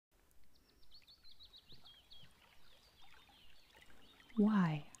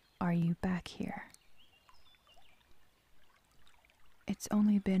Why are you back here? It's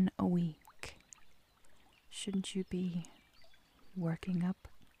only been a week. Shouldn't you be working up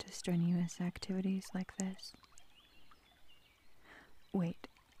to strenuous activities like this? Wait,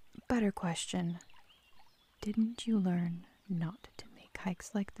 better question. Didn't you learn not to make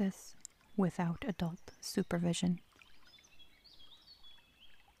hikes like this without adult supervision?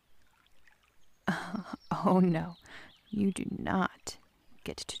 Oh no, you do not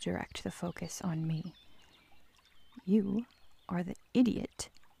get to direct the focus on me. You are the idiot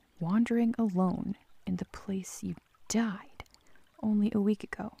wandering alone in the place you died only a week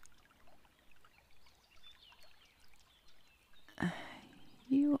ago.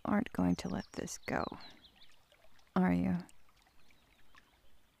 You aren't going to let this go, are you?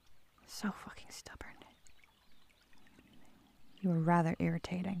 So fucking stubborn. You are rather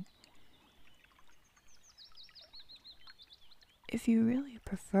irritating. If you really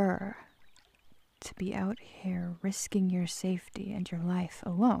prefer to be out here risking your safety and your life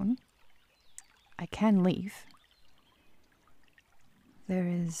alone, I can leave. There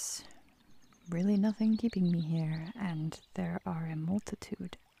is really nothing keeping me here, and there are a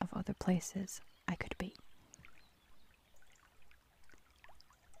multitude of other places I could be.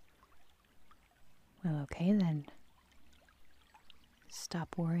 Well, okay then.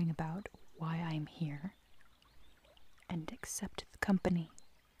 Stop worrying about why I'm here and accept the company.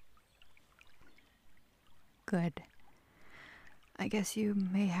 Good. I guess you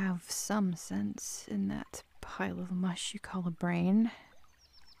may have some sense in that pile of mush you call a brain.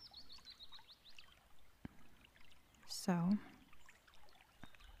 So,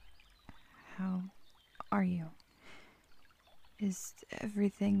 how are you? Is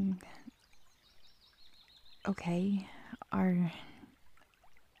everything okay? Are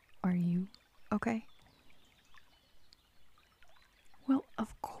you okay? Well,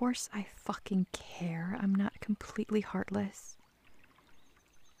 of course I fucking care. I'm not completely heartless.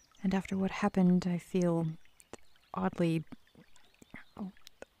 And after what happened, I feel oddly,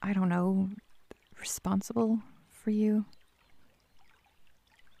 I don't know, responsible for you.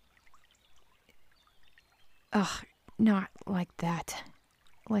 Ugh, not like that.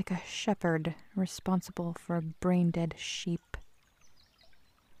 Like a shepherd responsible for a brain-dead sheep.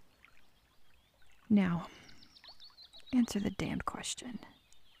 Now, answer the damned question.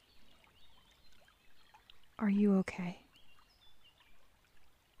 Are you okay?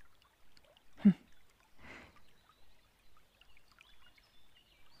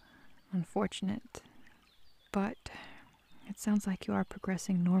 Unfortunate, but it sounds like you are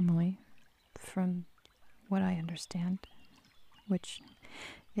progressing normally, from what I understand, which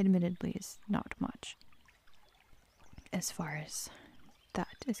admittedly is not much, as far as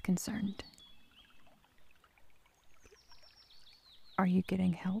that is concerned. Are you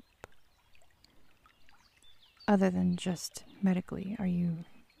getting help? Other than just medically, are you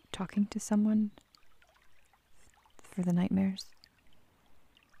talking to someone for the nightmares?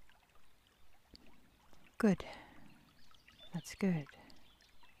 Good. That's good.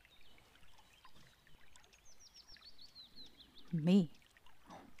 Me?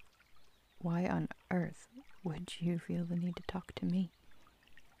 Why on earth would you feel the need to talk to me?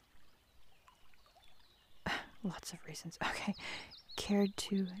 Lots of reasons. Okay. Cared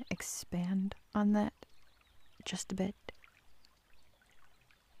to expand on that just a bit?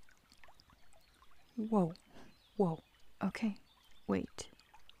 Whoa. Okay. Wait.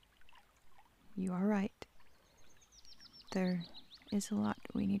 You are right. There is a lot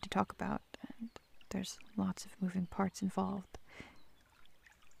we need to talk about, and there's lots of moving parts involved.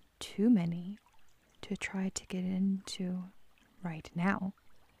 Too many to try to get into right now,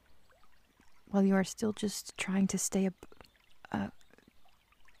 while you are still just trying to stay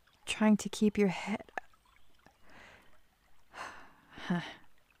trying to keep your head.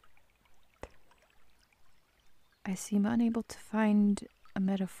 I seem unable to find a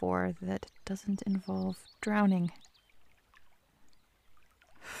metaphor that doesn't involve drowning.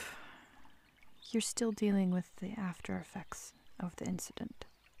 You're still dealing with the after effects of the incident.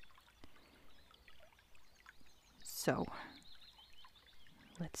 So,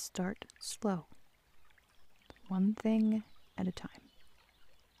 let's start slow. One thing at a time.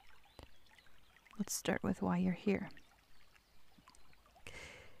 Let's start with why you're here.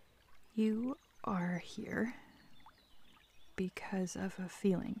 You are here because of a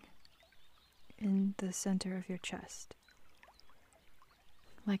feeling in the center of your chest.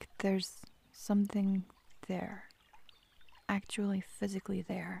 Like there's something there, actually physically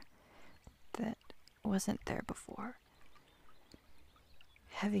there, that wasn't there before.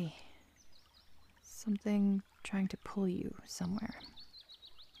 Heavy. Something trying to pull you somewhere.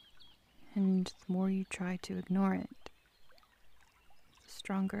 And the more you try to ignore it, the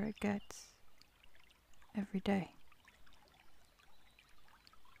stronger it gets every day.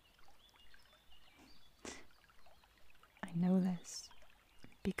 I know this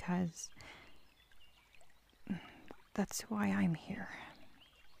because that's why I'm here.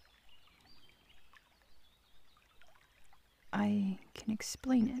 I can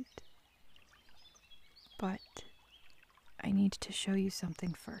explain it, but I need to show you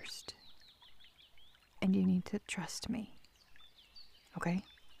something first. And you need to trust me. Okay?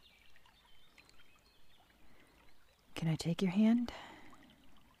 Can I take your hand?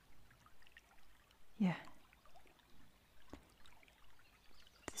 Yeah.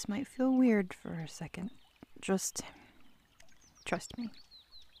 This might feel weird for a second. Just trust me.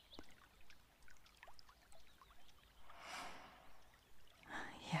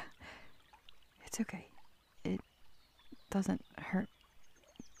 Yeah. It's okay. It doesn't hurt,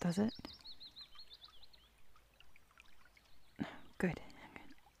 does it? Good.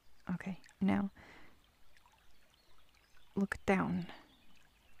 Okay, now look down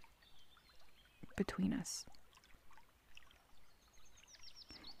between us.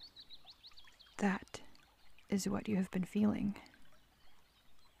 That is what you have been feeling.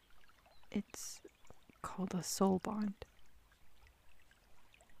 It's called a soul bond.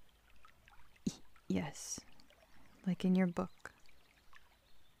 Yes, like in your book.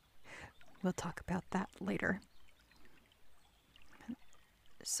 We'll talk about that later.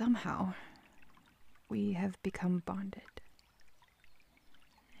 Somehow, we have become bonded.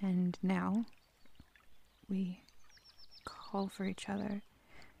 And now, we call for each other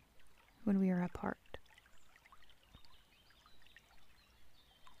when we are apart.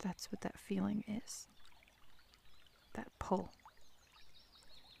 That's what that feeling is. That pull.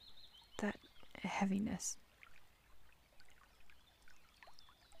 That heaviness.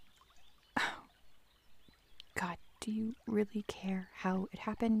 Oh, God, do you really care how it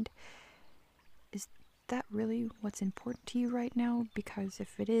happened? Is that really what's important to you right now? Because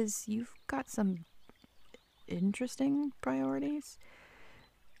if it is, you've got some interesting priorities.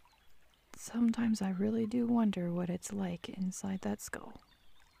 Sometimes I really do wonder what it's like inside that skull.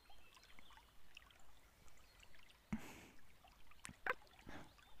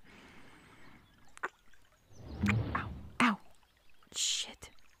 Ow, ow, shit.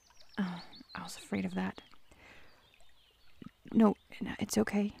 I was afraid of that. No, it's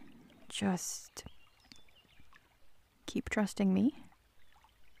okay. Just keep trusting me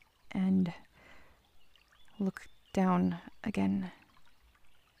and look down again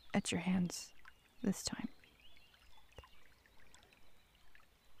at your hands this time.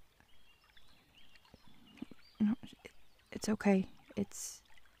 No, it's okay. It's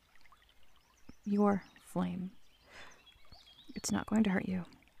your flame. It's not going to hurt you.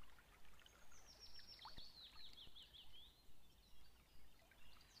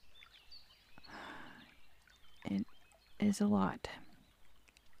 It is a lot.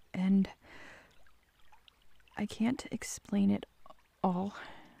 And I can't explain it all.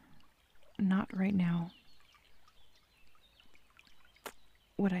 Not right now.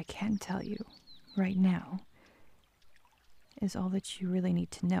 What I can tell you right now is all that you really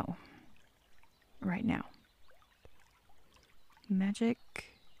need to know right now. Magic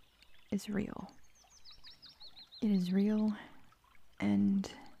is real. It is real, and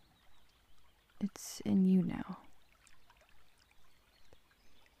it's in you now.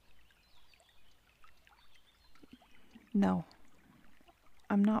 No,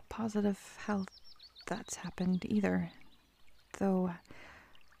 I'm not positive how that's happened either, though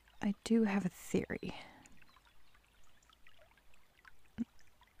I do have a theory.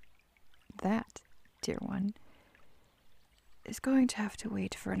 That, dear one, is going to have to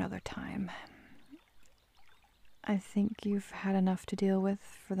wait for another time. I think you've had enough to deal with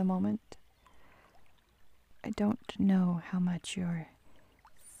for the moment. I don't know how much your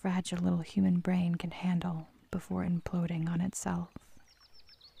fragile little human brain can handle before imploding on itself.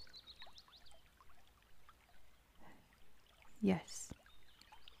 Yes,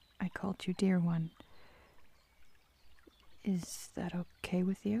 I called you dear one. Is that okay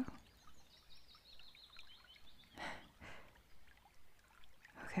with you?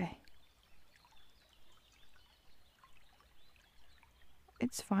 Okay.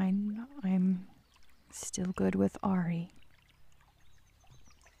 It's fine. I'm still good with Arri.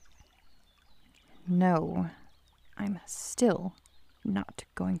 No, I'm still not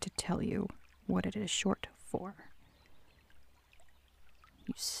going to tell you what it is short for.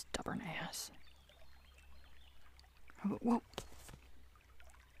 You stubborn ass. Oh, whoa.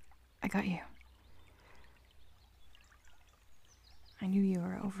 I got you. I knew you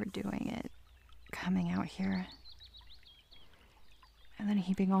were overdoing it, coming out here. And then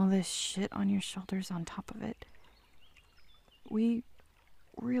heaping all this shit on your shoulders on top of it. We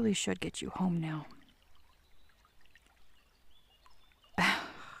really should get you home now.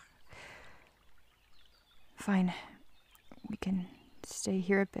 Fine. We can stay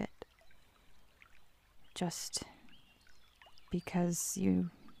here a bit. Just because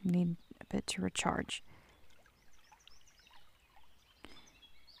you need a bit to recharge.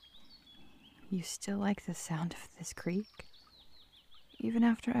 You still like the sound of this creek? Even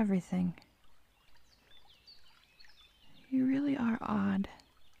after everything. You really are odd.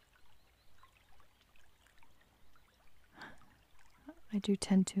 I do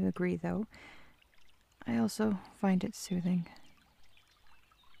tend to agree, though. I also find it soothing.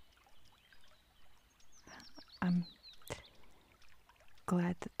 I'm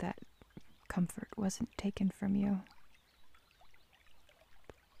glad that that comfort wasn't taken from you.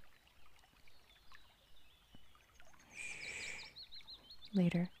 Shh.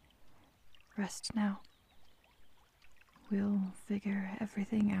 Later. Rest now. We'll figure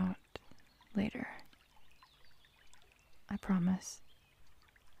everything out later. I promise.